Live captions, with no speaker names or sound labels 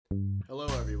Hello,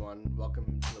 everyone.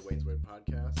 Welcome to the Wayne's Word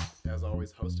podcast. As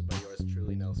always, hosted by yours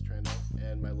truly, Nels Trando,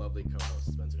 and my lovely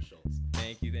co-host, Spencer Schultz.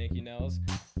 Thank you, Nels.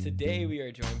 Today we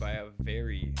are joined by a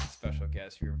very special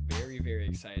guest. We're very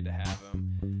excited to have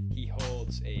him. He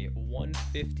holds a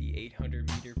 150 800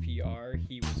 meter PR.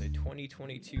 He was a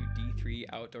 2022 D3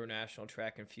 Outdoor National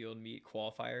Track and Field Meet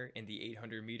qualifier in the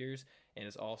 800 meters, and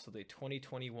is also the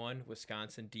 2021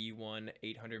 Wisconsin D1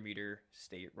 800 meter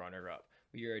state runner-up.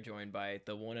 We are joined by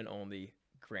the one and only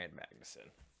Grant Magnuson.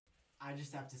 I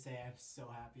just have to say I'm so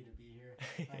happy to be here.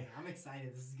 I'm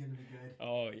excited. This is going to be good.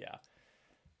 Oh, yeah.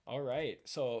 All right.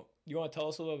 So you want to tell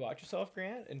us a little bit about yourself,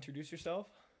 Grant? Introduce yourself?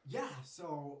 Yeah.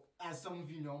 So as some of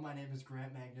you know, my name is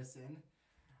Grant Magnuson.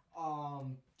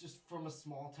 Just from a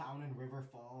small town in River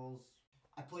Falls.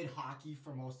 I played hockey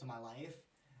for most of my life.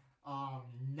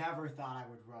 Never thought I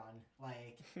would run.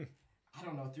 I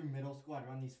don't know, through middle school, I'd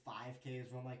run these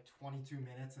 5Ks, run like 22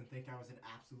 minutes and think I was an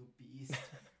absolute beast,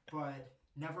 but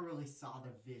never really saw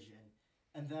the vision.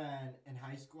 And then in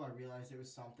high school, I realized it was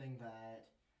something that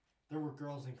there were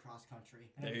girls in cross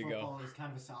country. And there you football go. is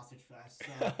kind of a sausage fest.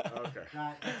 So Okay.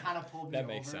 that kind of pulled me over.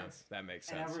 That makes sense. And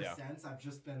ever since, I've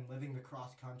just been living the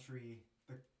cross country,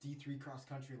 the D3 cross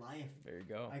country life. There you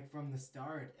go. From the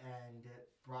start. And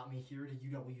it brought me here to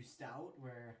UW Stout,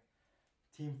 where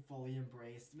team fully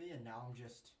embraced me, and now I'm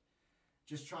just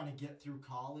trying to get through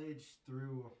college,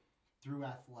 through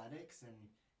athletics, and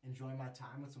enjoy my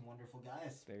time with some wonderful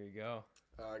guys. There you go.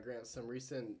 Grant, some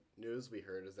recent news we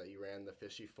heard is that you ran the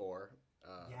Fishy 4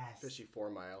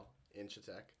 mile in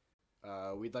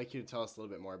Chautauqua. We'd like you to tell us a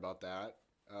little bit more about that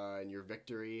and your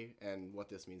victory and what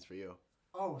this means for you.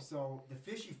 Oh, so the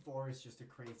Fishy 4 is just a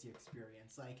crazy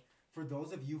experience. For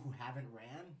those of you who haven't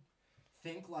ran,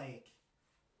 think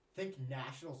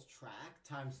nationals track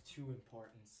times 2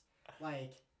 importance.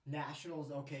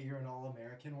 Nationals, okay, you're an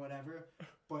All-American, whatever,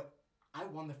 but I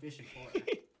won the Fishy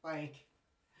 4.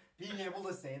 Being able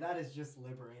to say that is just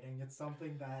liberating. It's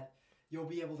something that you'll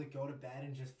be able to go to bed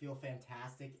and just feel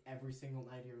fantastic every single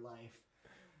night of your life.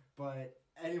 But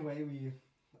anyway,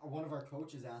 one of our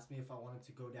coaches asked me if I wanted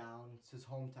to go down to his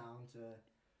hometown to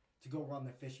go run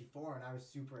the Fishy 4, and I was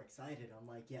super excited. I'm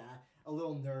like, yeah, a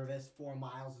little nervous. 4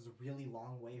 miles is a really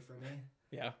long way for me.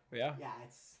 Yeah. Yeah,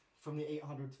 it's from the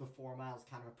 800 to the 4 miles,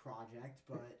 kind of a project,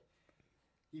 but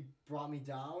he brought me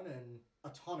down, and a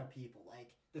ton of people.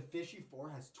 The Fishy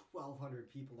 4 has 1,200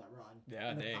 people that run.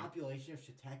 Yeah, and the dang. population of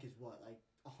Chautauqua is what,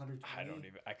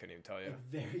 120? I couldn't even tell you.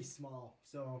 Very small.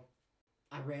 So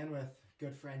I ran with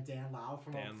good friend Dan Lau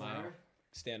from Eau Claire.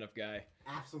 Stand-up guy.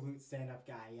 Absolute stand-up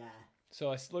guy, yeah.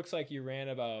 So it looks like you ran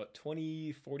about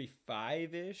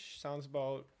 20:45-ish. Sounds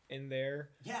about in there.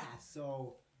 Yeah,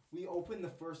 so we opened the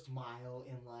first mile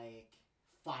in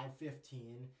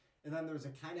 5:15, and then there's a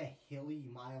kind of hilly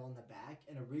mile in the back,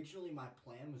 and originally my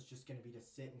plan was just going to be to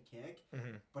sit and kick,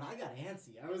 but I got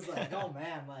antsy. I was like, oh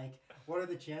man, what are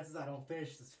the chances I don't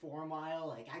finish this 4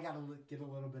 mile? I got to get a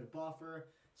little bit of buffer.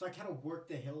 So I kind of worked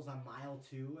the hills on mile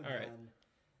 2, and then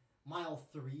mile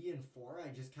 3 and 4, I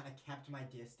just kind of kept my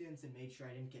distance and made sure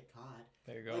I didn't get caught.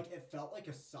 There you go. It felt like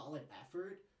a solid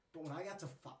effort, but when I got to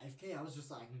 5K, I was just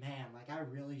like, man, I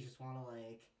really just want to,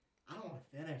 I don't want to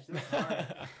finish. It was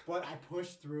hard. But I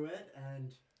pushed through it,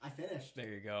 and I finished. There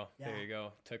you go. Yeah. There you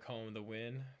go. Took home the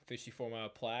win. Fishy 4 mile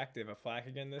plaque. Do you have a plaque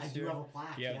again this year? I do have a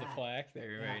plaque, You have the plaque.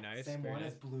 There, very nice. Same very one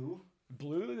nice. as blue.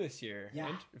 Blue this year.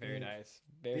 Yeah. Very nice.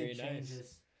 Very Big nice.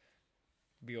 changes.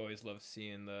 We always love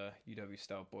seeing the UW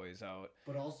Stout boys out.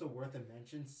 But also worth a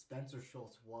mention, Spencer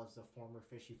Schultz was the former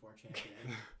Fishy 4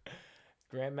 champion.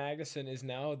 Grant Magnuson is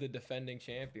now the defending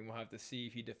champion. We'll have to see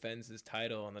if he defends his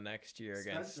title in the next year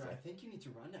against. Spencer, I think you need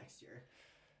to run next year.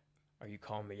 Are you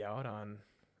calling me out on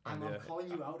I'm calling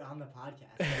you out on the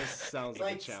podcast. This sounds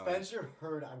like a challenge. Spencer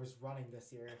heard I was running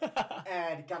this year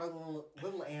and got a little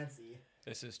antsy.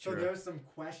 This is true. So there's some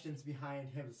questions behind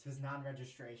his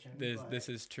non-registration. This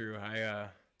is true.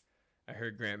 I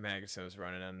heard Grant Magnuson was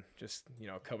running, and just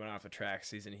coming off the track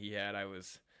season he had, I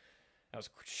was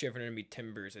shivering in me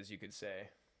timbers, as you could say.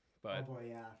 But oh boy,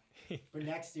 yeah. But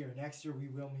next year we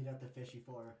will meet at the Fishy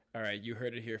 4. All right, you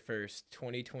heard it here first.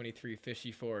 2023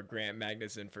 Fishy 4 Grant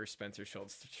Magnuson versus Spencer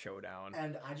Schultz showdown.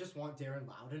 And I just want Darren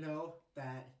Lau to know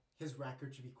that his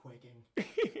record should be quaking.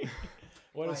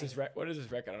 What is his record?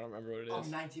 I don't remember what it is.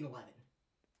 1911.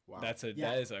 Wow. That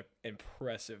is a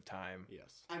impressive time.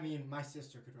 Yes. I mean, my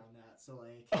sister could run that, so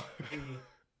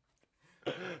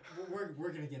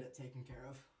we're gonna get it taken care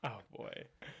of. Oh boy.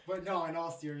 But no, in all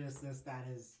seriousness,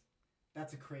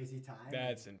 that's a crazy time.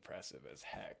 That's impressive as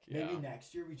heck. Yeah. Maybe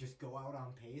next year we just go out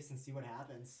on pace and see what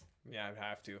happens. Yeah,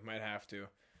 Might have to.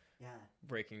 Yeah.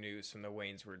 Breaking news from the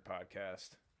Wayne's Word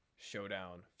podcast.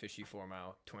 showdown, Fishy 4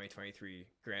 Mile, 2023,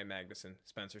 Grant Magnuson,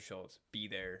 Spencer Schultz, be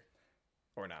there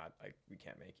or not. Like, we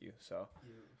can't make you. So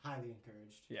You're highly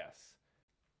encouraged. yes.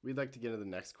 We'd like to get into the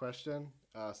next question.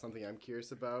 Something I'm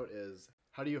curious about is,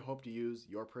 how do you hope to use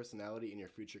your personality in your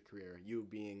future career? You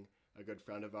being a good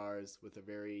friend of ours with a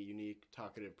very unique,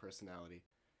 talkative personality.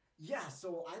 Yeah,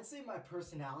 so I'd say my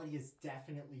personality is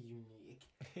definitely unique.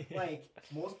 Like,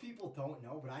 most people don't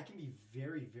know, but I can be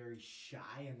very, very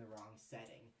shy in the wrong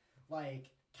setting.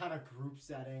 Like, kind of group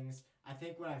settings. I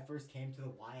think when I first came to the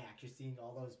Y, actually seeing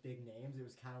all those big names, it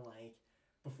was kind of like,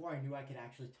 before I knew I could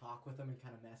actually talk with them and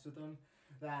kind of mess with them,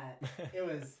 that it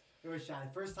was shy.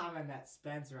 The first time I met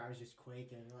Spencer, I was just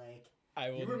quaking. Like,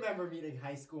 you remember meeting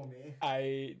high school me?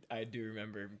 I do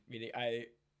remember meeting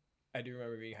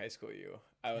high school you.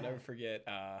 I will never forget.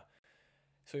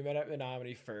 So we met at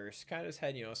Menominee first. Kind of just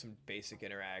had some basic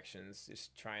interactions,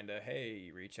 just trying to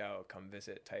reach out, come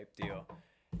visit type deal,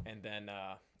 and then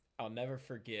I'll never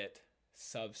forget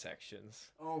subsections.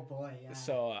 Oh boy, yeah.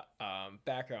 So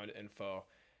background info.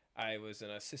 I was an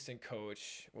assistant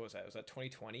coach. What was that? Was that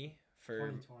 2020?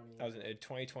 2020. I was in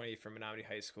 2020 for Menominee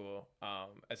High School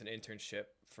as an internship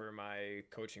for my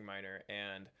coaching minor,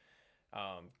 and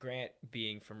Grant,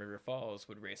 being from River Falls,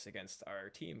 would race against our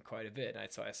team quite a bit. And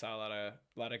so I saw a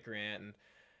lot of Grant,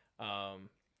 and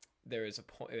there was a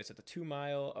point. It was at the 2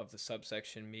 mile of the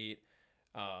subsection meet.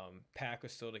 Pack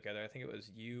was still together. I think it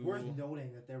was you. Worth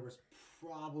noting that there was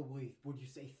probably, would you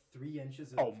say, 3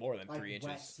 inches of more than 3 inches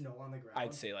wet snow on the ground?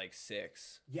 I'd say like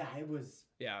 6. Yeah, it was.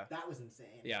 Yeah, that was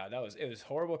insane. Yeah, it was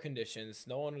horrible conditions.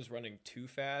 No one was running too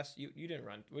fast. You didn't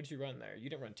run. What did you run there? You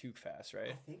didn't run too fast,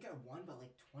 right? I think I won by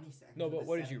like 20 seconds. No, but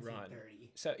what did you run?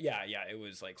 So yeah, it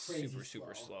was like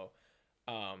super slow.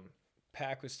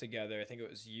 Pack was together. I think it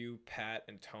was you, Pat,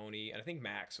 and Tony, and I think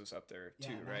Max was up there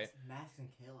too, right? Max and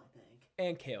Kale, I think.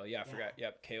 And Kale, I forgot.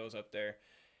 Yep, Kale was up there.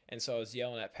 And so I was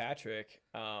yelling at Patrick.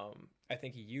 I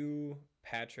think you,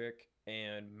 Patrick,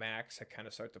 and Max had kind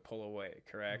of started to pull away,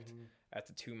 correct? Mm-hmm. At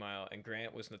the 2 mile. And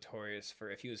Grant was notorious for,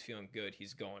 if he was feeling good,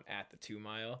 he's going at the 2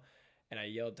 mile. And I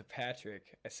yelled to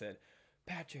Patrick, I said,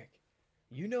 Patrick,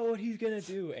 you know what he's going to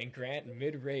do. And Grant,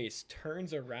 mid-race,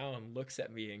 turns around, looks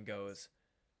at me, and goes,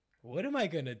 what am I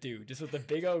going to do? Just with a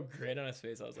big old grin on his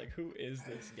face. I was like, who is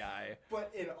this guy?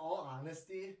 But in all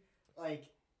honesty, like,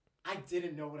 I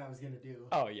didn't know what I was going to do.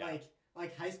 Oh, yeah.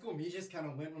 Like high school me just kind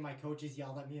of went when my coaches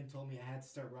yelled at me and told me I had to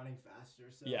start running faster.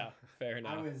 So yeah, fair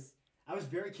enough. I was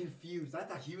very confused. I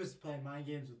thought he was playing mind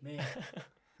games with me.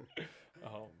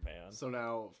 Oh, man. So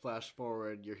now, flash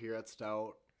forward, you're here at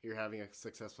Stout. You're having a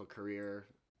successful career.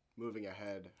 Moving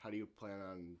ahead, how do you plan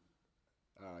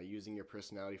on using your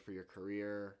personality for your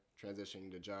career,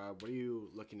 transitioning to job? What are you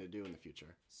looking to do in the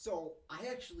future? So I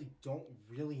actually don't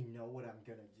really know what I'm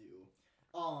going to do.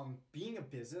 Being a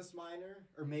business major,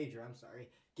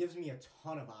 gives me a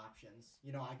ton of options.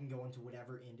 I can go into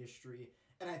whatever industry.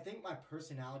 And I think my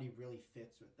personality really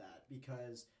fits with that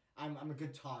because I'm a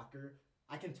good talker.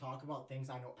 I can talk about things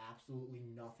I know absolutely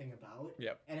nothing about.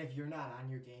 Yep. And if you're not on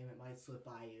your game, it might slip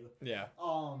by you. Yeah.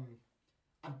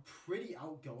 I'm pretty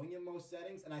outgoing in most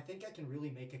settings, and I think I can really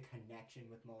make a connection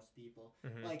with most people.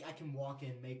 Mm-hmm. Like, I can walk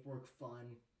in, make work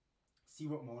fun, see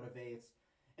what motivates,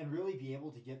 and really be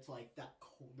able to get to, like,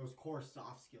 those core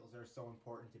soft skills that are so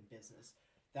important in business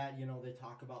that, they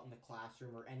talk about in the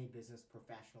classroom or any business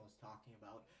professional is talking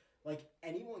about. Like,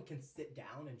 anyone can sit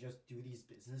down and just do these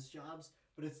business jobs,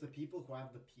 but it's the people who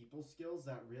have the people skills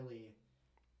that really,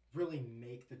 really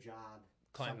make the job.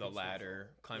 Climb the ladder,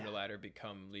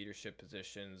 become leadership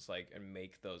positions, and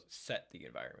make those, set the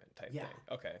environment type thing.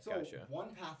 Okay, so gotcha.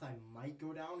 One path I might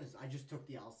go down is I just took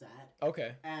the LSAT.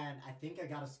 Okay. And I think I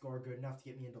got a score good enough to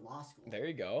get me into law school. There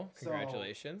you go.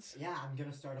 Congratulations. So, yeah, I'm going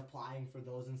to start applying for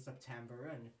those in September,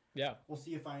 and yeah, we'll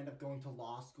see if I end up going to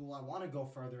law school. I want to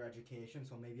go further education,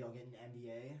 so maybe I'll get an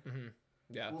MBA. Mm-hmm.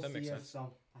 Yeah, we'll that makes sense. See if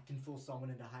I can fool someone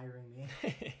into hiring me.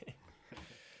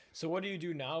 So what do you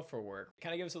do now for work?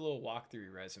 Kind of give us a little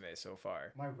walkthrough resume so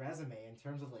far. My resume in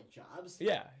terms of jobs?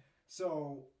 Yeah.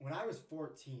 So when I was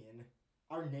 14,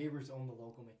 our neighbors owned the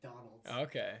local McDonald's.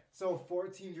 Okay. So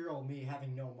 14-year-old me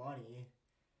having no money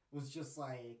was just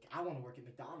like, I want to work at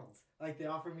McDonald's. Like, they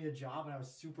offered me a job and I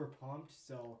was super pumped.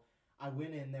 So I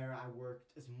went in there, I worked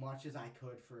as much as I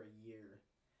could for a year.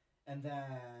 And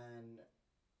then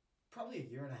probably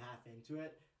a year and a half into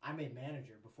it, I made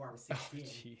manager before I was 16. Oh,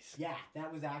 jeez. Yeah,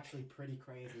 that was actually pretty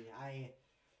crazy.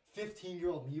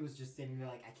 15-year-old me was just sitting there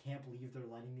like, I can't believe they're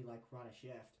letting me run a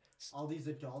shift. All these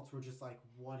adults were just like,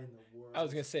 what in the world? I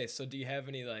was going to say, so do you have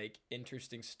any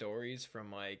interesting stories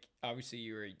from obviously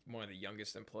you were one of the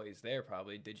youngest employees there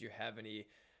probably. Did you have any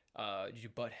Did you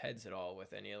butt heads at all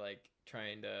with any like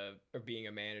trying to or being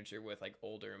a manager with like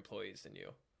older employees than you?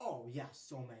 Oh yeah,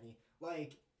 so many.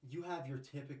 Like you have your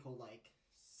typical like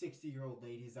 60-year-old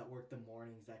ladies that work the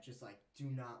mornings that just like do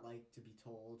not like to be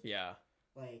told. Yeah.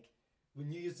 Like when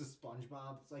you use the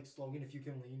SpongeBob, it's like slogan, if you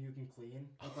can lean, you can clean.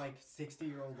 With like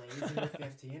 60-year-old ladies and you're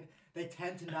 15, they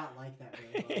tend to not like that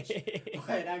very much.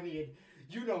 But I mean,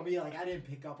 you know me, like I didn't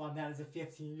pick up on that as a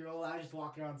 15-year-old. I was just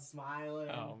walking around smiling.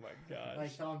 Oh my gosh.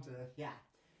 Like tell them to, yeah.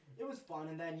 It was fun,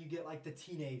 and then you get like the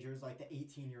teenagers, like the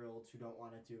 18-year-olds who don't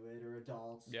want to do it, or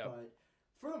adults. Yep. But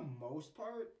for the most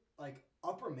part, like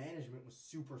upper management was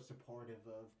super supportive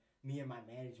of me and my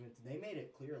management. They made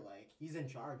it clear, like, he's in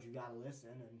charge, you gotta listen.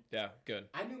 And yeah, good.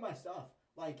 I knew my stuff.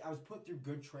 Like, I was put through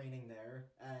good training there,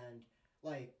 and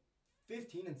like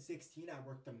 15 and 16, I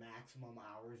worked the maximum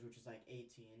hours, which is like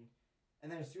 18.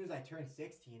 And then as soon as I turned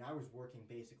 16, I was working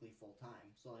basically full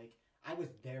time. So like I was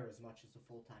there as much as the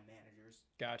full time managers.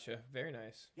 Gotcha. Very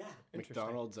nice. Yeah.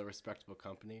 McDonald's a respectable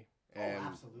company. And oh,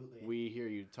 absolutely. We hear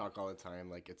you talk all the time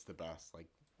like it's the best. Like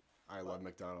I love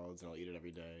McDonald's and I'll eat it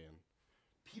every day. And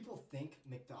people think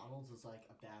McDonald's is like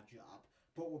a bad job,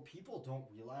 but what people don't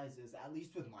realize is, at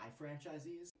least with my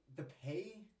franchisees, the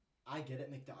pay I get at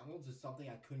McDonald's is something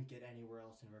I couldn't get anywhere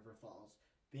else in River Falls.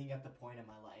 Being at the point in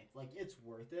my life, like it's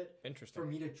worth it. Interesting. For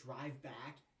me to drive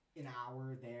back an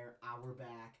hour there, hour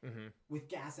back, with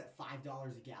gas at $5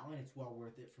 a gallon. It's well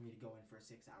worth it for me to go in for a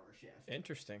 6-hour shift.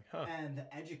 Interesting, huh? And the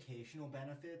educational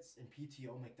benefits and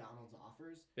PTO McDonald's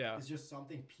offers is just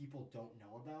something people don't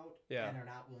know about and are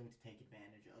not willing to take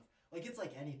advantage of. Like it's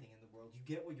like anything in the world, you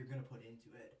get what you're gonna put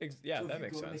into it. Yeah, so that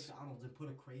makes sense. If you go to McDonald's and put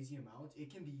a crazy amount,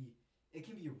 it can be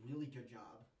a really good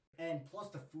job. And plus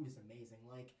the food is amazing.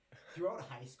 Like throughout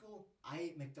high school, I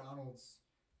ate McDonald's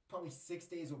probably 6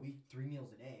 days a week, 3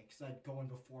 meals a day, because I'd go in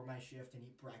before my shift and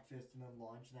eat breakfast and then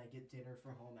lunch, and I'd get dinner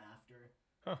for home after.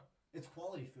 Huh. It's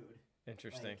quality food.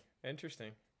 Interesting.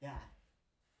 Interesting. Yeah.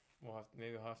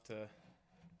 Maybe we'll have to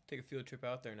take a field trip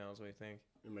out there now is what you think.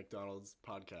 McDonald's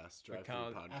podcast, drive-through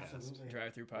podcast. Absolutely.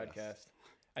 Drive-through podcast. Yes.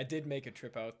 I did make a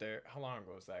trip out there. How long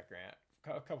ago was that, Grant?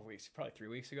 A couple weeks, probably 3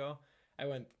 weeks ago. I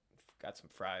went, got some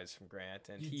fries from Grant,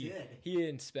 and he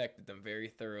inspected them very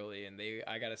thoroughly, and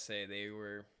I gotta say, they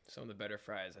were some of the better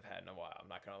fries I've had in a while. I'm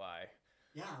not gonna lie.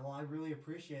 Yeah, well, I really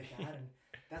appreciate that, and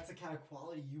that's the kind of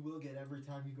quality you will get every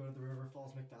time you go to the River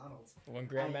Falls McDonald's. When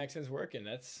Grant Maxon's working,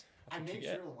 that's I make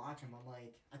sure to watch him. I'm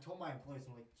like, I told my employees,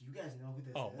 I'm like, do you guys know who this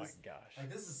is? Oh my gosh!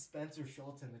 Like, this is Spencer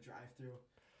Schultz in the drive-thru.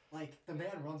 Like, the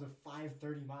man runs a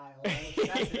 5:30 mile.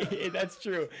 Like, that's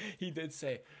true. He did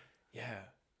say, yeah,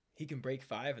 he can break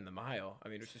 5 in the mile. I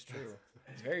mean, which is true.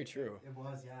 It's very true. It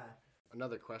was, yeah.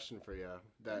 Another question for you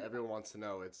that everyone wants to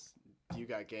know, it's, do you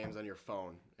got games on your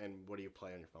phone, and what do you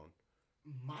play on your phone?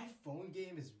 My phone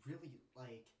game is really,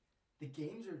 like, the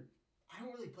games are, I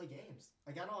don't really play games.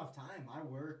 Like, I don't have time. I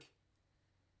work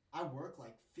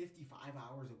like 55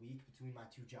 hours a week between my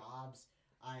 2 jobs.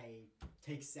 I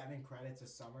take 7 credits of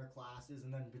summer classes,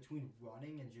 and then between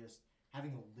running and just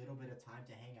having a little bit of time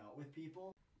to hang out with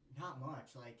people, not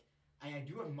much. Like, I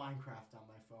do have Minecraft on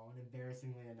my phone,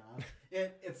 embarrassingly enough.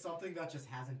 It's something that just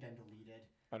hasn't been deleted.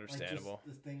 Understandable. Like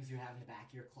just the things you have in the back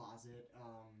of your closet.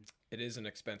 It is an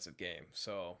expensive game,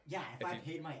 so... Yeah, if I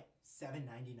paid my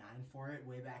 $7.99 for it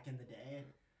way back in the day,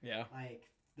 yeah, like,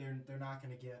 they're not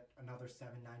going to get another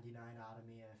 $7.99 out of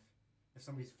me if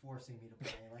somebody's forcing me to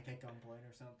play, like at gunpoint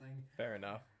or something. Fair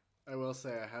enough. I will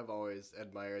say I have always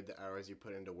admired the hours you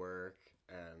put into work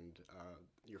and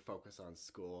your focus on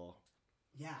school.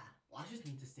 Yeah, well, I just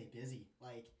need to stay busy.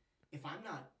 Like, if I'm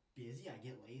not busy, I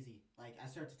get lazy. Like, I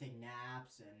start to take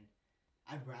naps, and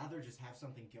I'd rather just have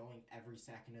something going every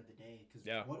second of the day.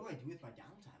 Because what do I do with my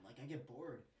downtime? Like, I get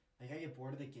bored. Like, I get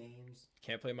bored of the games.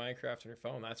 Can't play Minecraft on your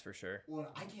phone, that's for sure. Well,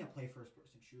 I can't play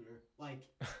first-person shooter. Like,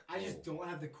 I just don't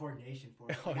have the coordination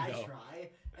for it. Like, I try,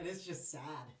 and it's just sad.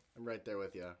 I'm right there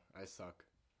with you. I suck.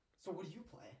 So what do you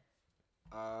play?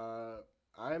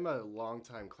 I'm a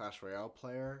longtime Clash Royale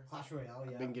player. Clash Royale,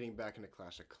 yeah. I've been getting back into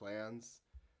Clash of Clans.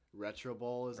 Retro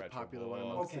Bowl is a popular one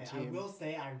amongst the team. I will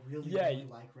say I really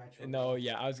like Retro Bowl. No,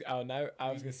 yeah, I was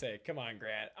gonna say, come on,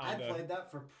 Grant. I played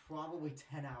that for probably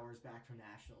 10 hours back from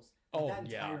Nationals. That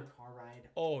entire car ride.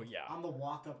 Oh yeah. On the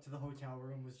walk up to the hotel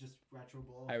room was just Retro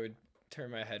Bowl. I would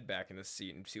turn my head back in the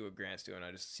seat and see what Grant's doing.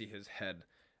 I just see his head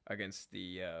against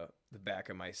the back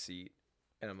of my seat,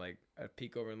 and I'm like, I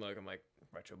peek over and look. I'm like,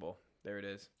 Retro Bowl. There it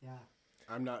is. Yeah.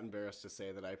 I'm not embarrassed to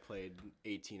say that I played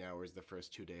 18 hours the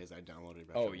first 2 days I downloaded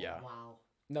Retro Bowl. Oh, yeah. Wow.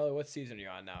 No, what season are you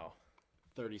on now?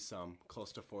 30-some,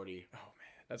 close to 40. Oh,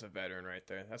 man. That's a veteran right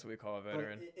there. That's what we call a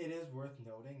veteran. But it is worth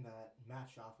noting that Matt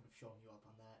Schaff would have shown you up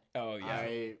on that. Oh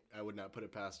yeah, I would not put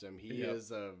it past him. He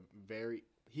is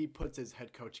he puts his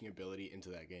head coaching ability into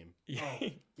that game. Oh,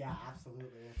 yeah, absolutely.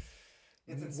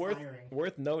 It's inspiring.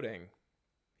 Worth noting,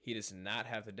 he does not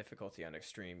have the difficulty on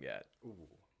extreme yet. Ooh.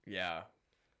 Yeah.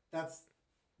 That's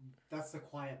the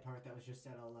quiet part that was just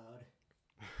said out loud.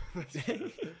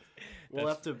 We'll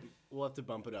have to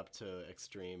bump it up to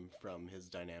extreme from his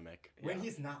dynamic. When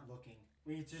he's not looking.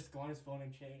 When you just go on his phone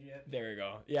and change it. There we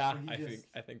go. Yeah,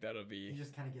 I think that'll be. He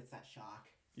just kind of gets that shock.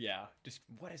 Yeah, just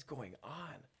what is going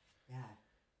on? Yeah.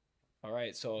 All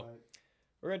right, so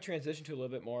we're gonna transition to a little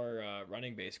bit more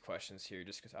running-based questions here,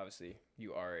 just because obviously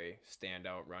you are a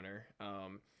standout runner.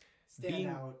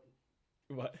 Standout.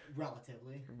 What?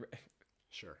 Relatively.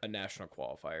 Sure. A national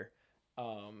qualifier.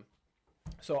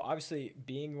 So obviously,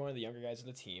 being one of the younger guys on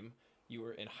the team, you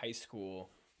were in high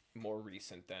school more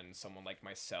recent than someone like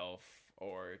myself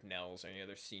or Nels or any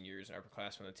other seniors and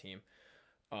upperclassmen on the team.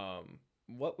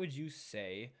 What would you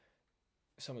say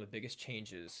some of the biggest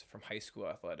changes from high school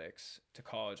athletics to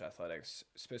college athletics,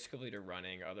 specifically to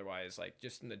running, otherwise like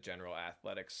just in the general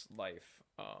athletics life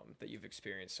that you've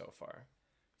experienced so far?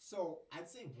 So I'd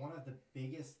say one of the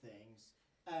biggest things,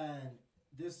 and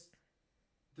this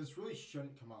really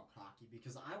shouldn't come out cocky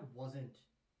because I wasn't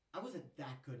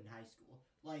that good in high school.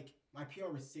 Like my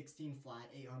PR was 16 flat,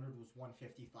 800 was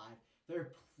 155. There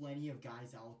are plenty of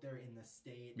guys out there in the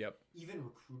state, even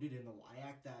recruited in the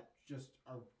WIAC, that just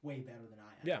are way better than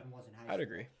I am. Yeah, and was in high school. I'd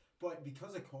agree. But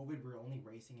because of COVID, we're only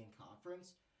racing in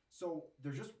conference. So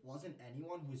there just wasn't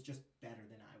anyone who was just better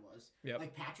than I was.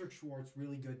 Like Patrick Schwartz,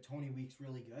 really good. Tony Weeks,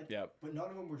 really good. But none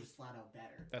of them were just flat out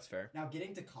better. That's fair. Now,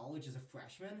 getting to college as a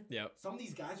freshman, some of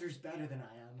these guys are just better than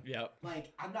I am.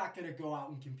 Like, I'm not going to go out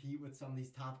and compete with some of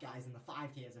these top guys in the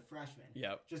 5K as a freshman.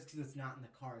 Just because it's not in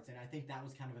the cards. And I think that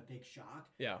was kind of a big shock.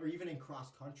 Or even in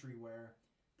cross country where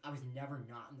I was never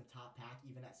not in the top pack,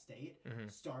 even at state,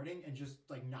 starting and just,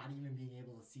 like, not even being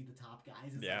able to see the top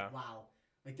guys. It's like, wow.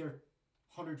 Like, there are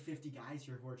 150 guys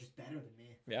here who are just better than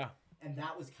me. And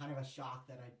that was kind of a shock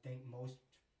that I think most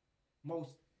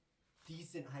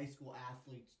decent high school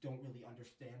athletes don't really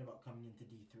understand about coming into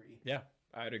D3. Yeah,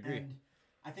 I'd agree. And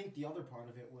I think the other part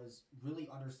of it was really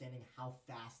understanding how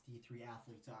fast D3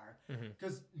 athletes are.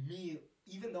 Because me,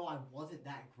 even though I wasn't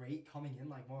that great coming in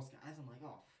like most guys, I'm like,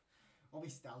 oh, I'll be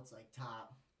stouts like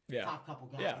top couple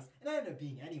guys. And I ended up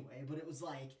being anyway, but it was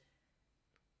like,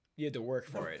 you had to work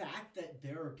for it. The fact that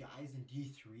there are guys in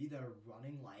D3 that are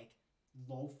running like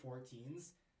low 14s,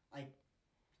 like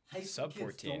high school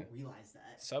kids don't realize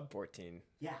that. Sub 14.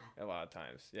 Yeah. A lot of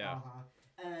times. Yeah.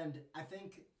 And I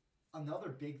think another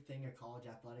big thing of college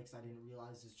athletics I didn't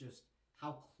realize is just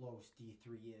how close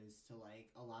D3 is to like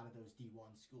a lot of those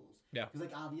D1 schools. Because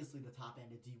like obviously the top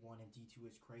end of D1 and D2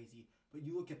 is crazy, but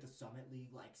you look at the Summit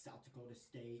League like South Dakota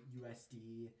State,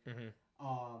 USD,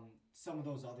 some of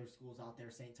those other schools out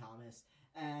there, St. Thomas,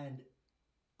 and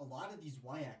a lot of these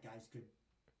WIAC guys could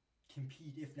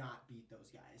compete, if not beat those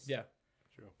guys. Yeah,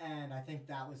 true. And I think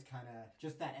that was kind of,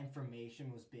 just that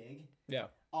information was big. Yeah.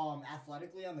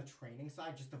 Athletically on the training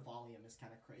side, just the volume is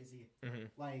kind of crazy.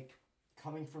 Like,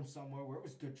 coming from somewhere where it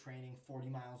was good training, 40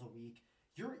 miles a week,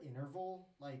 your interval,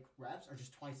 like, reps are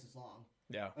just twice as long.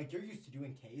 Yeah. Like, you're used to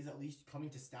doing Ks, at least coming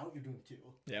to stout, you're doing 2.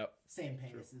 Yep. Same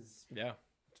paces. Yeah.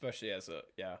 Especially as a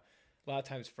lot of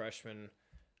times freshmen,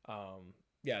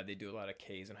 they do a lot of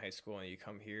Ks in high school, and you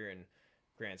come here and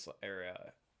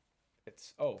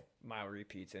it's mile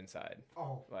repeats inside.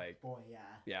 Oh, like boy,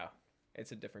 yeah,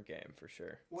 it's a different game for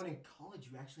sure. When in college,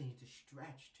 you actually need to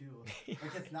stretch too.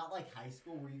 Like it's not like high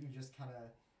school where you can just kind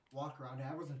of walk around.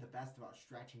 I wasn't the best about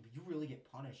stretching, but you really get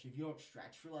punished if you don't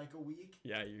stretch for like a week.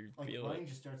 Yeah, you like feel running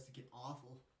just starts to get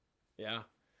awful. Yeah.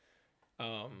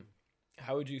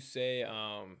 How would you say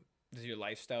does your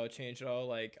lifestyle change at all?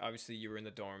 Like obviously you were in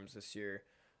the dorms this year.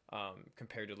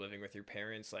 Compared to living with your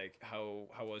parents, like how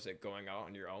was it going out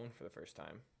on your own for the first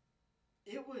time?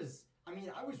 It was,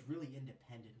 I was really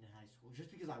independent in high school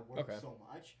just because I worked so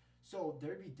much. So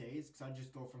there'd be days, because I'd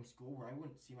just go from school where I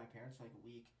wouldn't see my parents for like a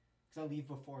week because I leave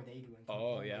before they do and come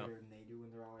home later than they do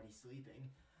when they're already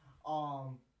sleeping.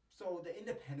 So the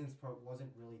independence part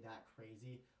wasn't really that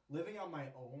crazy. Living on my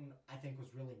own, I think, was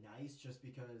really nice just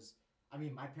because,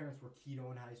 my parents were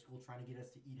keto in high school trying to get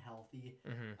us to eat healthy.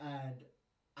 And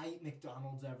I eat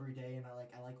McDonald's every day, and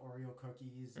I like Oreo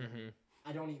cookies. And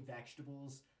I don't eat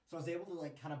vegetables, so I was able to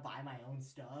like kind of buy my own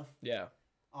stuff. Yeah.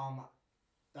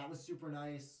 That was super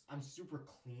nice. I'm super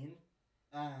clean,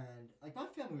 and like my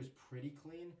family was pretty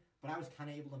clean, but I was kind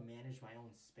of able to manage my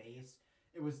own space.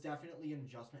 it was definitely an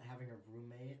adjustment having a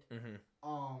roommate.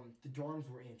 The dorms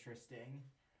were interesting.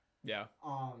 Yeah.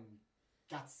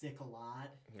 Got sick a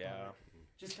lot. Yeah.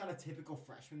 Just kind of typical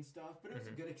freshman stuff, but it was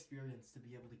a good experience to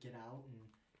be able to get out and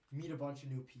meet a bunch of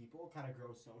new people, kind of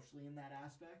grow socially in that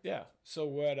aspect. Yeah. So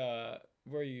where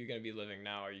are you going to be living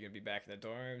now? Are you going to be back in the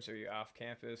dorms? Or are you off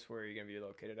campus? Where are you going to be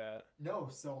located at? No,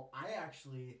 so I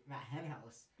actually am at hen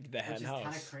house. The hen house. Which is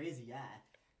kind of crazy, yeah.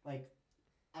 Like,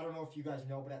 I don't know if you guys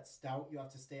know, but at Stout, you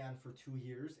have to stay on for 2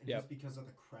 years. And just because of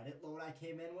the credit load I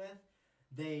came in with,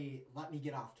 they let me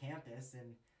get off campus.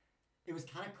 And it was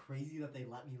kind of crazy that they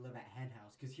let me live at hen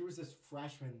house. Because here was this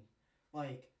freshman,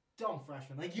 like, dumb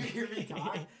freshman. Like, you hear me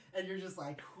talk, and you're just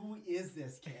like, who is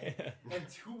this kid? And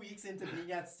 2 weeks into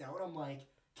being at Stout, I'm like,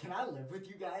 can I live with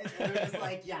you guys? And they're just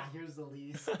like, yeah, here's the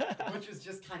lease. Which is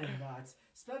just kind of nuts.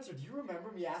 Spencer, do you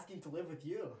remember me asking to live with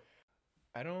you?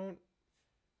 I don't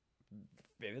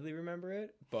vividly remember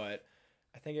it, but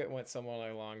I think it went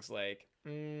somewhere along like,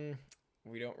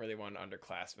 we don't really want an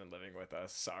underclassman living with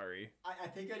us. Sorry. I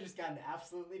think I just got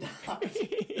absolutely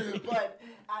dodged. But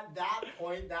at that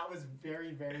point, that was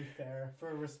very, very fair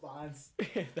for a response.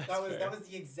 That was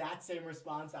the exact same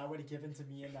response I would have given to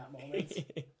me in that moment.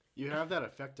 You have that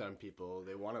effect on people.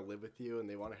 They want to live with you and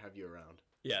they want to have you around.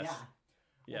 Yes.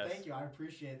 Yeah. Well, thank you. I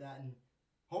appreciate that. And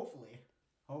hopefully,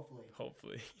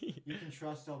 you can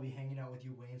trust I'll be hanging out with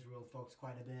you Wayne's World folks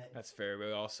quite a bit. That's fair.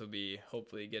 We'll also be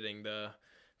hopefully getting the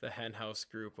hen house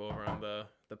group over on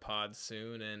the pod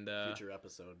soon, and future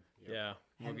episode. Yeah.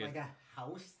 And like a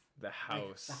house? The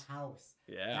house. Like the house.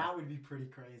 Yeah. That would be pretty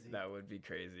crazy. That would be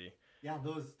crazy. Yeah,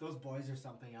 those boys are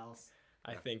something else.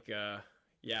 I think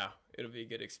it'll be a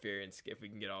good experience if we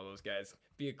can get all those guys.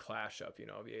 Be a clash up,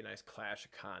 it'll be a nice clash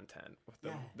of content with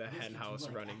the hen house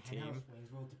running team. Hen house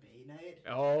Wayne's World debate night.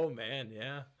 Oh man,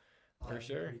 yeah. For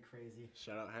sure. Pretty crazy.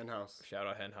 Shout out hen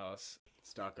house.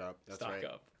 Stock up. That's right.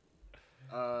 Stock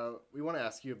up. We want to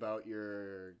ask you about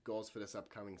your goals for this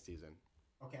upcoming season.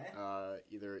 Okay.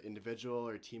 Either individual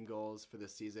or team goals for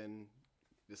this season.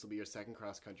 This will be your second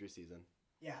cross-country season.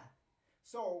 Yeah.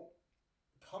 So,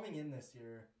 coming in this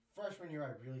year, freshman year,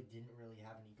 I really didn't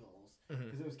have any goals.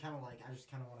 Because it was kind of like, I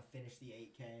just kind of want to finish the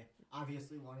 8K.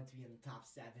 Obviously wanted to be in the top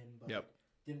 7, but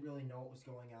didn't really know what was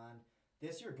going on.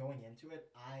 This year, going into it,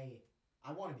 I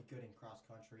want to be good in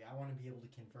cross-country. I want to be able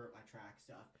to convert my track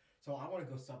stuff. So I want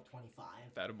to go sub 25.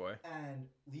 That a boy. And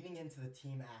leading into the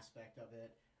team aspect of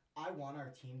it, I want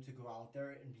our team to go out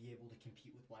there and be able to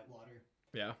compete with Whitewater.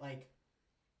 Yeah. Like,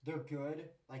 they're good.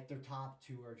 Like, their top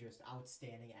 2 are just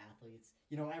outstanding athletes.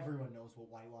 Everyone knows what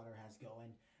Whitewater has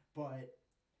going. But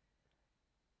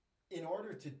in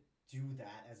order to do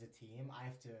that as a team, I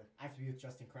have to be with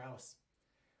Justin Krause.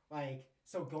 Like,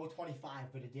 so go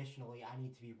 25, but additionally, I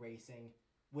need to be racing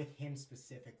with him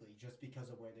specifically, just because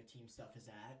of where the team stuff is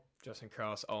at. Justin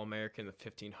Krause, All-American, the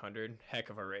 1500. Heck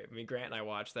of a race. I mean, Grant and I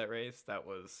watched that race. That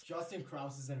was... Justin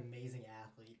Krause is an amazing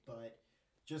athlete, but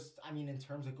in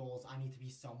terms of goals, I need to be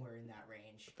somewhere in that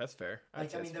range. That's fair.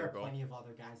 There are plenty of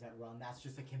other guys that run. That's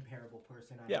just a comparable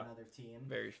person on another team.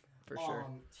 Very, for sure.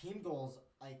 Team goals,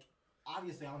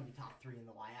 obviously I want to be top 3 in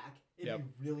the WIAC. It'd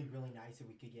be really, really nice if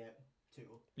we could get 2.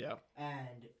 Yeah.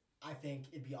 And I think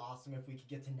it'd be awesome if we could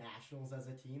get to nationals as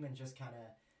a team and just kind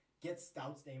of get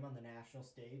Stout's name on the national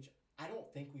stage. I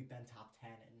don't think we've been top 10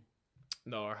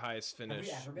 in... No, our highest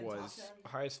finish Have we ever been top 10?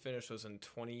 Our highest finish was in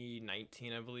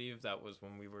 2019, I believe. That was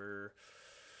when we were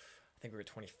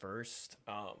 21st.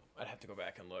 I'd have to go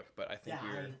back and look, but I think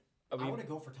I want to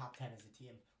go for top 10 as a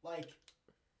team.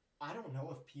 I don't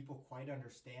know if people quite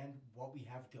understand what we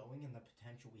have going and the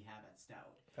potential we have at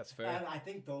Stout. That's fair. And I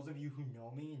think those of you who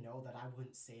know me know that I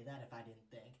wouldn't say that if I didn't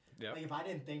think. Yep. If I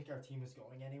didn't think our team was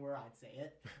going anywhere, I'd say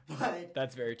it. But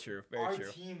that's very true. Our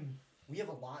team, we have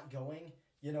a lot going.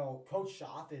 Coach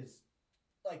Schaff is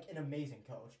an amazing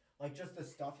coach. Just the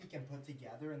stuff he can put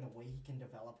together and the way he can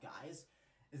develop guys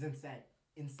is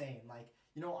insane.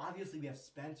 Obviously we have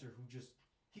Spencer who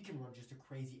he can run just a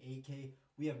crazy 8K.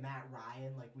 We have Matt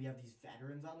Ryan. We have these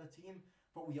veterans on the team.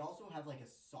 But we also have, a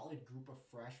solid group of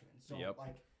freshmen. So,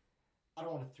 I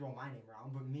don't want to throw my name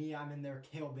around, but I'm in there.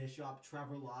 Cale Bishop,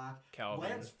 Trevor Locke, Calvin,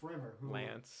 Lance Frimmer, who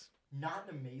not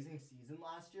an amazing season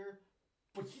last year,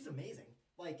 but he's amazing.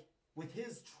 With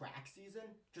his track season,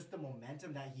 just the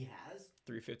momentum that he has.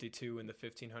 352 in the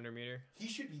 1500 meter. He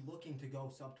should be looking to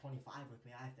go sub 25 with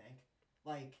me, I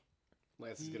think.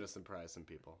 Lance is going to surprise some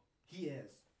people. He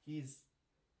is. He's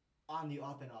on the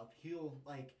up and up. He'll,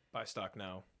 buy stock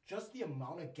now. Just the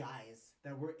amount of guys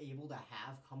that we're able to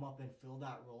have come up and fill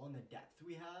that role and the depth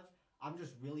we have, I'm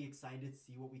just really excited to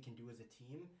see what we can do as a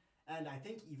team. And I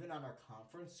think even on our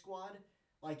conference squad,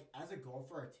 like as a goal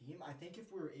for our team, I think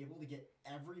if we were able to get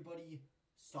everybody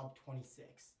sub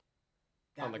 26,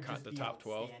 that On would just the be top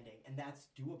 12? outstanding, and that's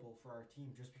doable for our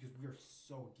team just because we are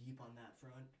so deep on that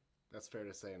front. That's fair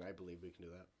to say, and I believe we can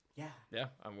do that. Yeah. Yeah,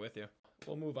 I'm with you.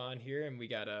 We'll move on here, and we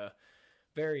got a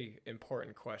very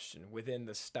important question within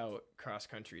the stout cross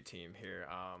country team here.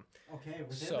 Okay,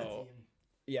 within the team.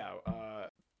 Yeah,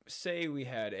 say we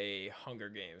had a Hunger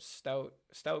Games,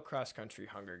 stout cross country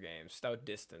Hunger Games, stout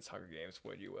distance Hunger Games,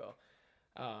 what you will.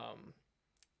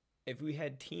 If we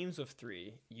had teams of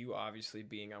 3, you obviously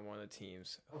being on one of the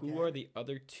teams, who are the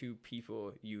other 2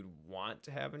 people you'd want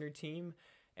to have on your team,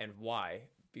 and why?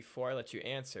 Before I let you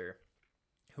answer,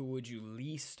 who would you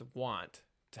least want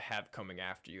to have coming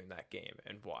after you in that game,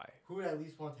 and why? Who would I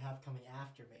least want to have coming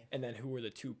after me? And then who are the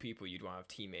 2 people you'd want to have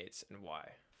teammates, and why?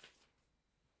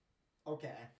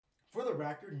 Okay. For the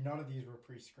record, none of these were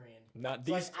pre-screened. Not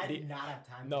so these. I did not have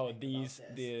time. No, to think these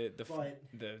about this,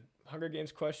 the Hunger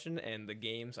Games question and the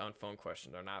games on phone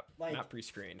question are not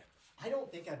pre-screened. I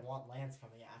don't think I'd want Lance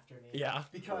coming after me. Yeah.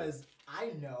 Because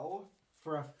I know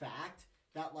for a fact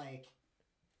that like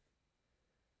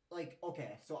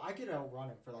okay, so I could outrun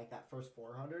him for like that first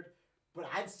 400, but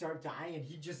I'd start dying and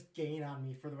he'd just gain on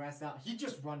me for the rest of that. He'd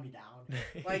just run me down.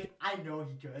 Like I know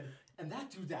he could, and that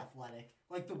dude's athletic.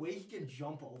 Like the way he can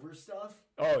jump over stuff.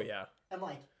 Oh yeah. And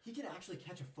like he can actually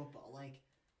catch a football. Like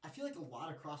I feel like a lot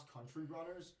of cross country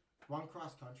runners run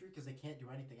cross country because they can't do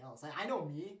anything else. Like I know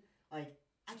me, like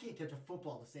I can't catch a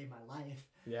football to save my life.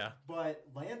 Yeah. But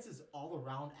Lance is all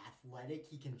around athletic.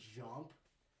 He can jump.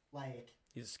 Like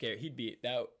he's scary. He'd be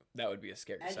that would be a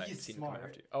scary sight to see him come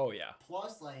after you. Oh yeah.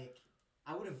 Plus like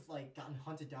I would have like gotten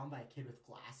hunted down by a kid with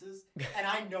glasses, and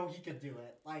I know he could do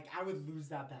it. Like I would lose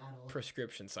that battle.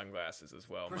 Prescription sunglasses as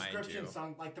well, mind you.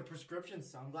 The prescription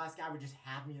sunglass guy would just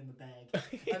have me in the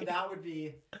bag, and that'd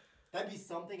be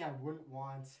something I wouldn't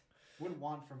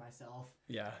want for myself.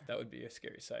 Yeah, that would be a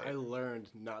scary sight. I learned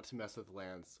not to mess with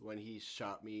Lance when he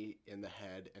shot me in the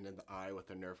head and in the eye with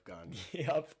a Nerf gun.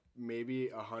 Yep. Maybe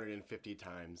 150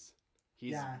 times.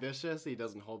 He's vicious, he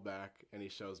doesn't hold back, and he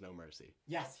shows no mercy.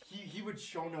 Yes, he would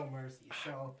show no mercy.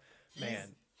 So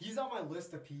he's on my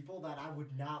list of people that I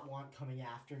would not want coming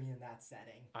after me in that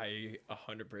setting. I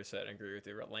 100% agree with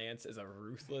you. Lance is a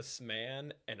ruthless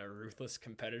man and a ruthless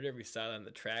competitor. We saw it on the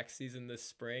track season this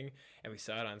spring, and we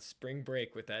saw it on spring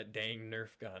break with that dang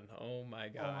Nerf gun. Oh my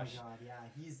gosh. Oh my god,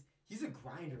 yeah. He's a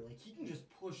grinder. Like, he can just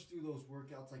push through those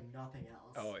workouts like nothing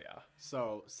else. Oh, yeah.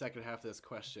 So, second half of this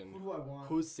question. Who do I want?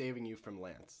 Who's saving you from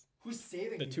Lance? Who's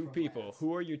saving the me two from people? Lance?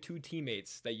 Who are your 2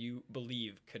 teammates that you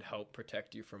believe could help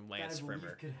protect you from Lance Frimmer?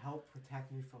 Frimmer? Could help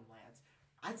protect me from Lance.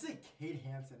 I'd say Cade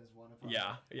Hansen is one of them.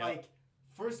 Yeah. Like,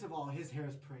 first of all, his hair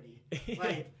is pretty.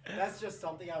 Like, that's just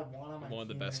something I would want on my team. One of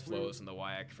the best flows in the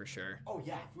WIAC for sure. Oh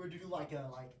yeah, if we were to do like a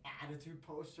attitude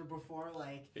poster before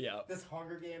this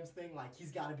Hunger Games thing, like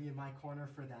he's got to be in my corner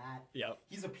for that. Yep.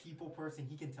 He's a people person.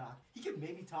 He can talk. He can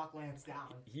maybe talk Lance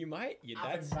down. He might. Yeah,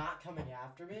 that's not coming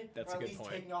after me. That's or a good at least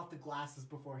point. taking off the glasses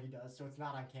before he does, so it's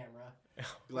not on camera.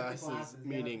 Glasses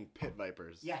meaning pit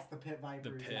vipers. Yes, the pit vipers.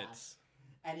 The pits.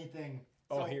 Yeah. Anything.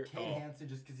 So Cade Hansen,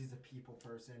 just because he's a people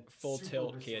person. Full Super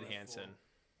tilt, resourceful. Cade Hansen.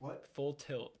 What? Full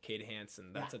tilt, Cade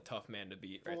Hansen. That's a tough man to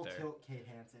beat right there. Full tilt, Cade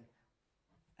Hansen.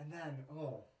 And then,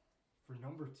 for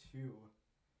number 2,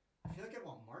 I feel like I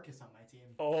want Marcus on my team.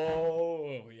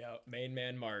 Oh, yeah. Main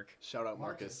man Mark. Shout out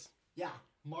Marcus. Yeah,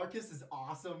 Marcus is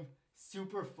awesome.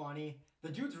 Super funny. The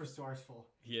dude's resourceful.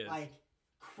 He is. Like,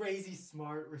 crazy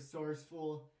smart,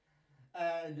 resourceful.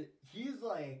 And he's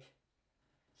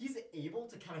able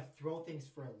to kind of throw things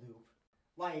for a loop.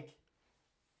 Like,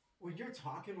 when you're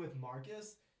talking with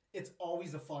Marcus, it's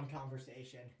always a fun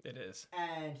conversation. It is.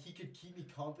 And he could keep me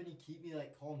company, keep me,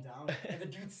 calm down. And the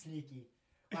dude's sneaky.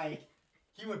 Like,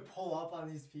 he would pull up on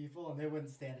these people and they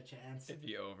wouldn't stand a chance. It'd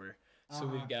be over. So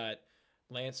we've got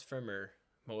Lance Frimmer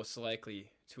most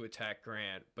likely to attack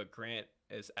Grant, but Grant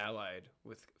is allied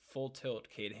with full tilt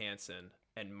Cade Hansen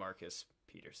and Marcus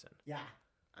Peterson. Yeah.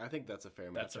 I think that's a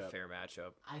fair matchup. That's a fair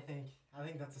matchup. I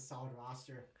think that's a solid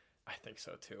roster. I think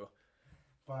so too.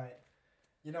 But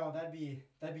that'd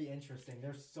be interesting.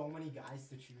 There's so many guys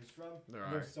to choose from.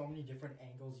 There's so many different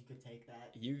angles you could take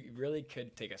that. You really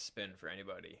could take a spin for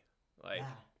anybody. I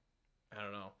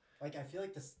don't know. Like, I feel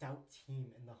like the stout team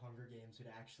in the Hunger Games would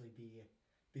actually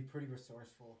be pretty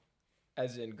resourcul.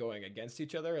 As in going against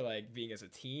each other, or like being as a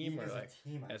team, or as a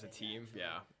team, actually.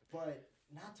 Yeah. But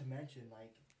not to mention,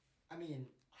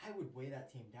 I would weigh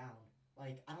that team down.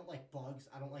 Like, I don't like bugs.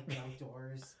 I don't like the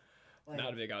outdoors.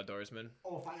 Not a big outdoorsman.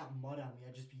 Oh, if I got mud on me,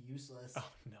 I'd just be useless.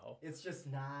 Oh, no. It's just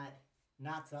not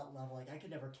to that level. Like, I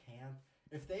could never camp.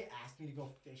 If they asked me to go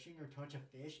fishing or touch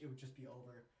a fish, it would just be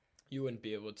over. You wouldn't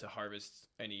be able to harvest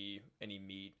any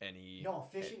meat, any... No,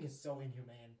 fishing is so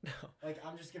inhumane. No. Like,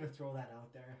 I'm just going to throw that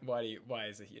out there. Why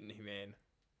is it inhumane?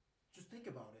 Just think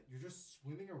about it. You're just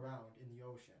swimming around in the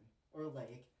ocean or a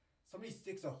lake. Somebody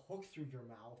sticks a hook through your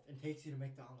mouth and takes you to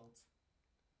McDonald's.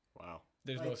 Wow.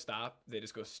 There's no stop. They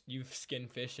just go. You skin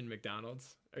fish in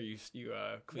McDonald's, or you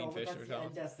clean fish in McDonald's.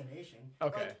 No, that's the end destination.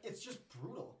 Okay. Like, it's just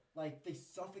brutal. Like, they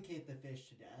suffocate the fish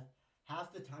to death.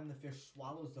 Half the time, the fish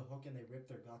swallows the hook and they rip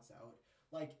their guts out.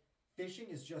 Like, fishing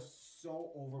is just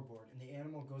so overboard, and the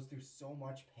animal goes through so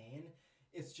much pain.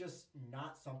 It's just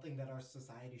not something that our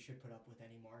society should put up with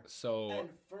anymore. So, and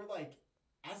for like,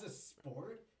 as a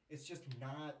sport, it's just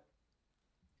not.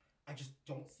 I just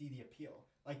don't see the appeal.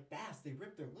 Like bass, they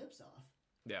rip their lips off.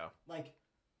 Yeah. Like,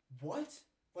 what?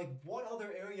 Like, what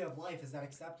other area of life is that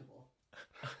acceptable?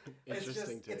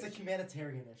 Interesting take. It's a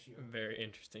humanitarian issue. Very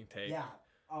interesting take. Yeah.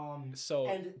 So,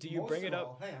 and do you bring it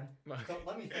up? Hang on. So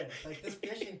let me finish. Like, this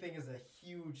fishing thing is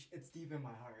it's deep in my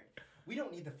heart. We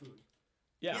don't need the food.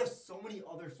 Yeah. We have so many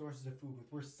other sources of food with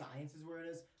where science is where it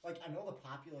is. Like, I know the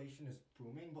population is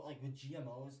booming, but like with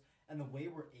GMOs and the way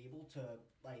we're able to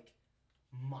like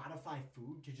modify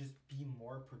food to just be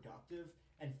more productive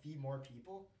and feed more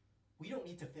people, we don't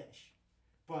need to fish.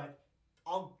 But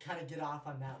I'll kind of get off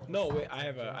on that. No, wait. I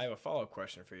have a follow-up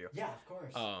question for you. Yeah, of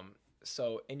course.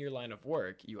 So in your line of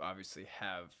work, you obviously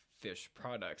have fish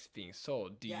products being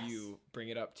sold. Do you bring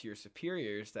it up to your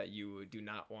superiors that you do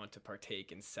not want to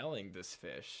partake in selling this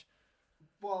fish?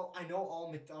 Well, I know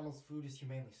all McDonald's food is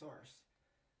humanely sourced.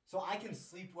 So I can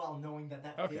sleep well knowing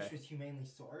that fish is humanely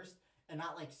sourced and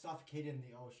not like suffocated in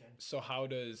the ocean. So how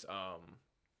does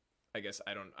I guess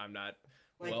I'm not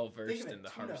like, well versed in the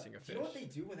harvesting of fish. Do you know what they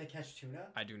do when they catch tuna?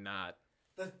 I do not.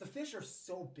 The fish are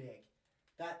so big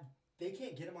that they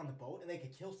can't get them on the boat and they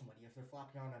could kill somebody if they're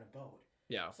flopping around on a boat.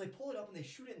 Yeah. So they pull it up and they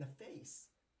shoot it in the face.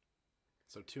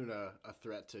 So tuna, a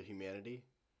threat to humanity?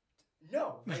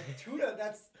 No, like tuna,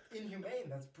 that's inhumane.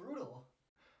 That's brutal.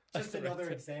 Just another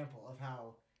example of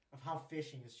how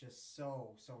fishing is just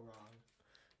so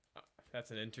wrong.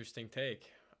 That's an interesting take.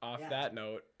 Off that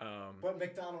note, but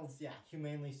McDonald's,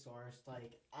 humanely sourced.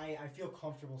 Like I feel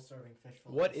comfortable serving fish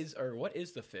fillets. What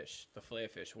is the fish? The fillet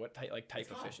of fish? What type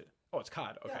of fish? Oh, it's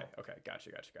cod. Okay, okay,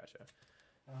 gotcha.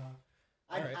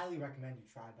 I'd highly recommend you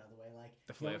try. By the way, like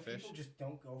the fillet of fish. People just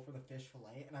don't go for the fish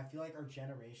fillet, and I feel like our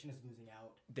generation is losing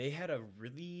out. They had a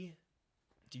really.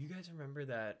 Do you guys remember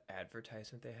that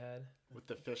advertisement they had with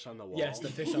the fish on the wall? Yes, the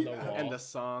fish on the wall and the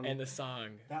song.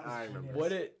 That was I remember.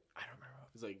 What it. I don't remember.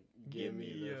 It was like, give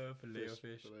me a filet of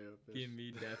fish. Give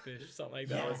me that fish. Something like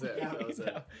that. That was it. That was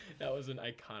it. That was an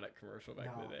iconic commercial back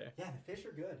in the day. Yeah, the fish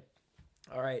are good.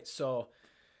 All right, so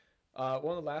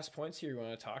one of the last points here we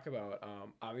want to talk about,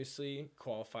 obviously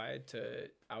qualified to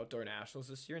outdoor nationals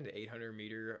this year in the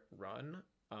 800-meter run.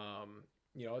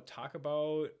 Talk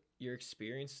about your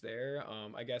experience there.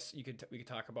 I guess we could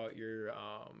talk about your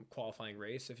qualifying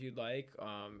race if you'd like.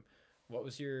 What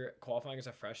was your qualifying as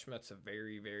a freshman? That's a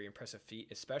very, very impressive feat,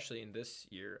 especially in this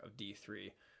year of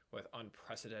D3 with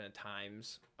unprecedented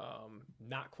times,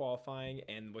 not qualifying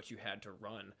and what you had to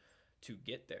run to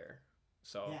get there.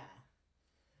 So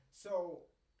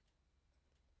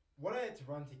what I had to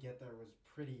run to get there was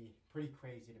pretty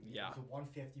crazy to me. Yeah. It was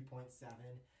a 150.7,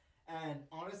 and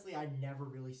honestly, I never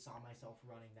really saw myself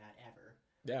running that ever.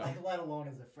 Yeah. Like, let alone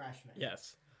as a freshman.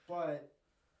 Yes. But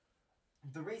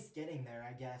the race getting there,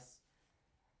 I guess,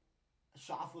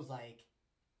 Schaff was like,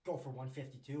 go for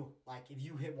 152. Like, if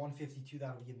you hit 152,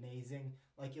 that would be amazing.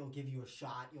 Like, it'll give you a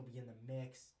shot. You'll be in the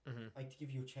mix. Like, to give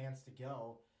you a chance to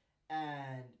go.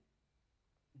 And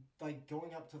like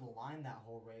going up to the line that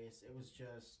whole race, it was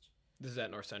just. This is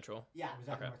at North Central? Yeah, it was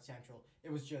at North Central.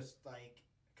 It was just like,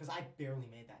 because I barely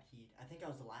made that heat. I think I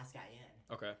was the last guy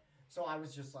in. Okay. So I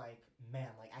was just like, man,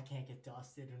 like I can't get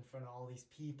dusted in front of all these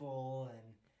people.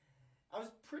 And I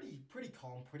was pretty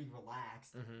calm, pretty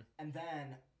relaxed. And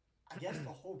then I guess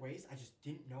the whole race, I just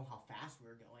didn't know how fast we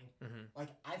were going. Like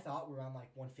I thought we were on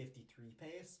like 153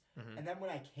 pace. And then when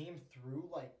I came through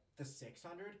like the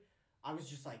 600, I was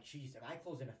just like, geez, if I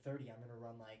close in a 30, I'm going to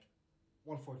run like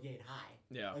 148 high.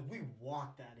 Yeah. Like we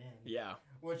walked that in. Yeah.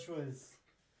 Which was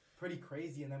pretty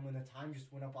crazy. And then when the time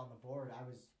just went up on the board, I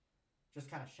was just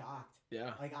kind of shocked.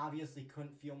 Yeah. Like obviously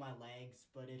couldn't feel my legs,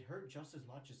 but it hurt just as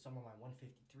much as some of my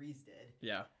 153s did.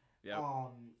 Yeah. Yeah.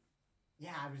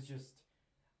 Yeah, I was just,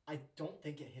 I don't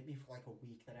think it hit me for like a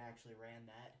week that I actually ran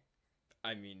that.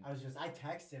 I mean, I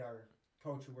texted our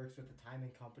coach who works with the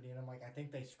timing company, and I'm like, I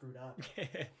think they screwed up.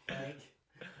 Like,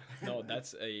 no,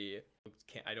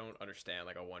 I don't understand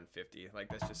like a 150. Like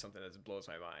that's just something that blows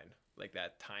my mind. like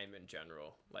that time in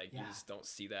general. Like you Yeah. just don't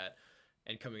see that.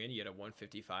 And coming in, you had a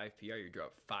 155 PR. You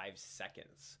dropped 5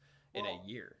 seconds in a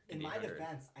year. In my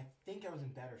defense, I think I was in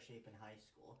better shape in high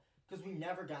school because we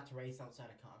never got to race outside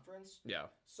of conference. Yeah.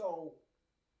 So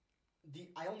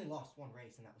I only lost one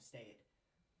race, and that was state.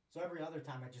 So every other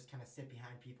time, I just kind of sit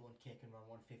behind people and kick and run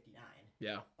 159.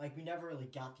 Yeah. Like, we never really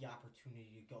got the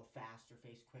opportunity to go fast or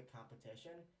face quick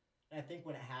competition. And I think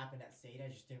when it happened at state, I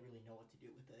just didn't really know what to do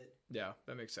with it. Yeah,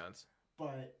 that makes sense.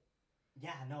 But,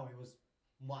 yeah, no, it was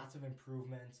lots of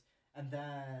improvements. And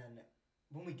then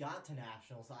when we got to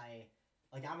nationals,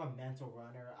 I'm a mental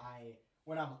runner.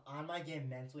 When I'm on my game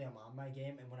mentally, I'm on my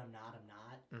game. And when I'm not, I'm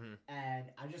not. Mm-hmm. And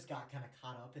I just got kind of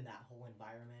caught up in that whole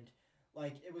environment.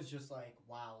 Like, it was just like,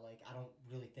 wow, like, I don't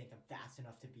really think I'm fast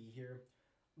enough to be here.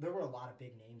 There were a lot of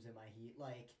big names in my heat.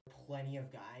 Like, plenty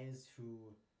of guys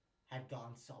who had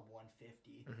gone sub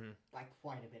 150. Mm-hmm. Like,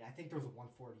 quite a bit. I think there was a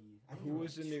 140. Who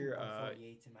was in your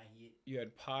 148s in my heat. You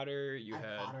had Potter. I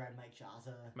had Potter, I had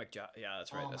Mike Jaza. Yeah,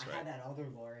 that's right. That's right. I had that other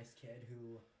Loris kid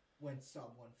who went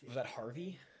sub 150. Was that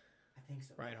Harvey? I think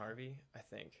so. Ryan Harvey, I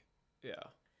think. Yeah.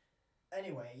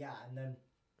 Anyway, yeah, and then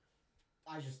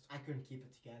I couldn't keep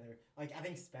it together. Like, I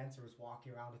think Spencer was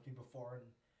walking around with me before, and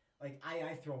like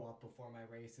I throw up before my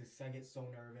races because I get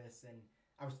so nervous, and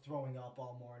I was throwing up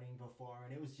all morning before,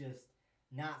 and it was just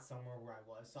not somewhere where I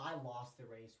was. So I lost the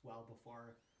race well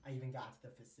before I even got to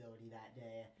the facility that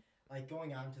day. Like,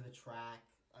 going onto the track,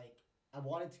 like, I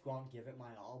wanted to go out and give it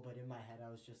my all, but in my head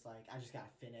I was just like, I just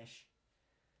gotta finish.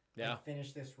 Yeah.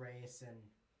 Finish this race, and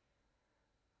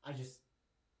I just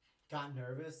got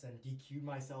nervous and DQ'd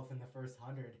myself in the first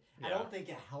 100. Yeah. I don't think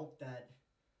it helped that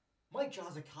Mike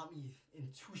Jaza caught me in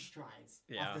 2 strides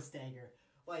off the stagger.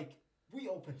 Like, we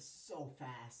opened so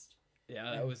fast. Yeah,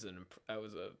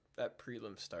 that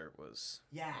prelim start was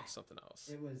something else.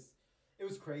 It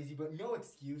was crazy, but no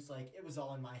excuse. Like, it was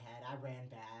all in my head. I ran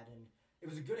bad, and it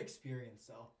was a good experience.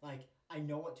 So, like, I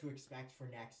know what to expect for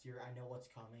next year. I know what's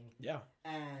coming. Yeah.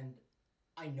 And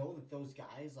I know that those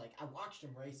guys, like, I watched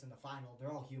them race in the final.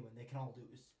 They're all human. They can all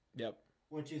lose. Yep.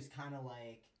 Which is kind of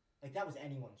like that was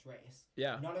anyone's race.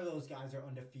 Yeah. None of those guys are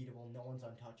undefeatable. No one's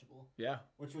untouchable. Yeah.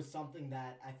 Which was something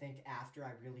that I think after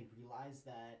I really realized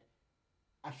that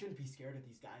I shouldn't be scared of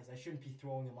these guys. I shouldn't be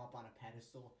throwing them up on a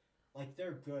pedestal. Like,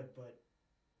 they're good, but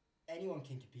anyone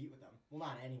can compete with them. Well,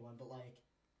 not anyone, but, like,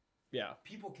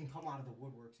 people can come out of the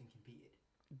woodworks and compete.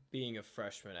 Being a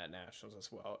freshman at nationals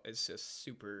as well, it's just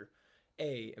super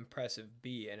impressive.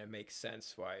 And it makes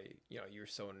sense why you're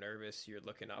so nervous. You're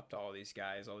looking up to all these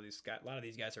guys. A lot of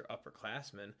these guys are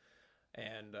upperclassmen,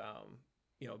 and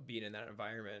being in that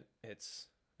environment, it's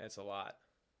a lot.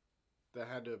 That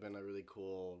had to have been a really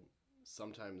cool,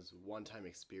 sometimes one-time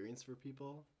experience for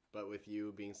people. But with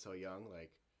you being so young,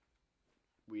 like,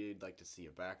 we'd like to see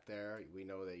you back there. We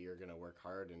know that you're gonna work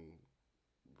hard, and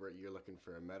you're looking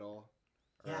for a medal.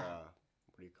 Or,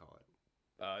 what do you call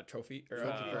it? Trophy, or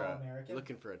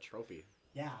looking for a trophy.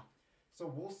 Yeah, so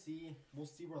we'll see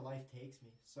where life takes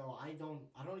me. So I don't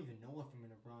even know if I'm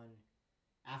gonna run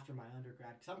after my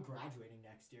undergrad because I'm graduating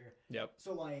next year. Yep.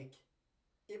 So, like,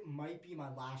 it might be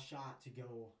my last shot to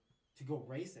go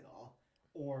race it all,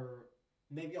 or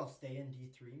maybe I'll stay in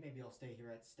D3. Maybe I'll stay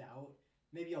here at Stout.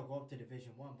 Maybe I'll go up to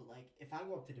Division 1. But, like, if I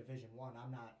go up to Division 1,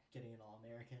 I'm not getting an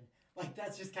All-American. Like,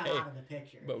 that's just kind of out of the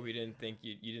picture. But we didn't think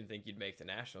you didn't think you'd make the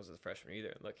nationals as a freshman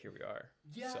either. Look, here we are.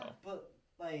 Yeah, but,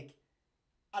 like,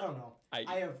 I don't know.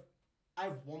 I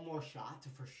have one more shot to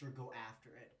for sure go after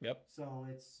it. Yep. So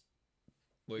it's.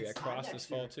 We got cross this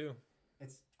fall too.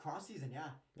 It's cross season, yeah.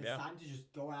 It's time to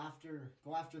just go after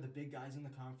the big guys in the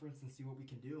conference and see what we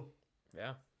can do.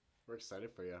 Yeah. We're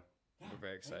excited for you. Yeah, we're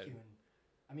very excited. Thank you.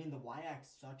 I mean, the WIAC's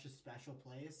such a special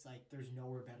place. Like, there's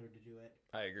nowhere better to do it.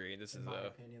 I agree. This in is my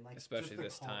opinion. Like, especially just the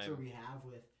this culture time we have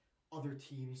with other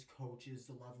teams, coaches,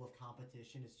 the level of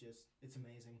competition is it's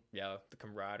amazing. Yeah, the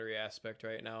camaraderie aspect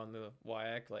right now in the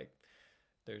WIAC, like,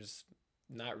 there's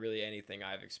not really anything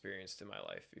I've experienced in my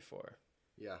life before.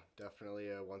 Yeah,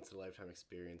 definitely a once-in-a-lifetime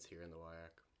experience here in the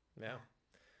WIAC. Yeah.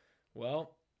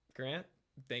 Well, Grant,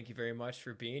 thank you very much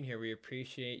for being here. We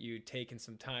appreciate you taking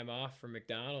some time off from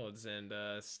McDonald's and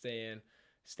staying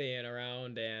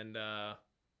around and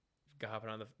hopping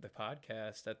on the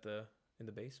podcast in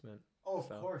the basement. Oh, of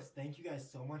course. Thank you guys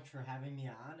so much for having me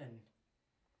on, and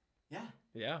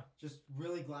yeah, just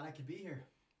really glad I could be here.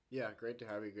 Yeah, great to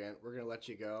have you, Grant. We're going to let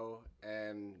you go.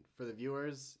 And for the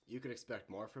viewers, you can expect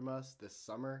more from us this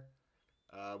summer.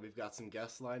 We've got some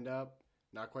guests lined up.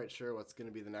 Not quite sure what's going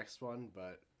to be the next one,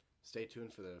 but stay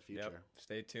tuned for the future. Yep,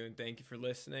 stay tuned. Thank you for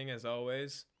listening. As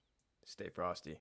always, stay frosty.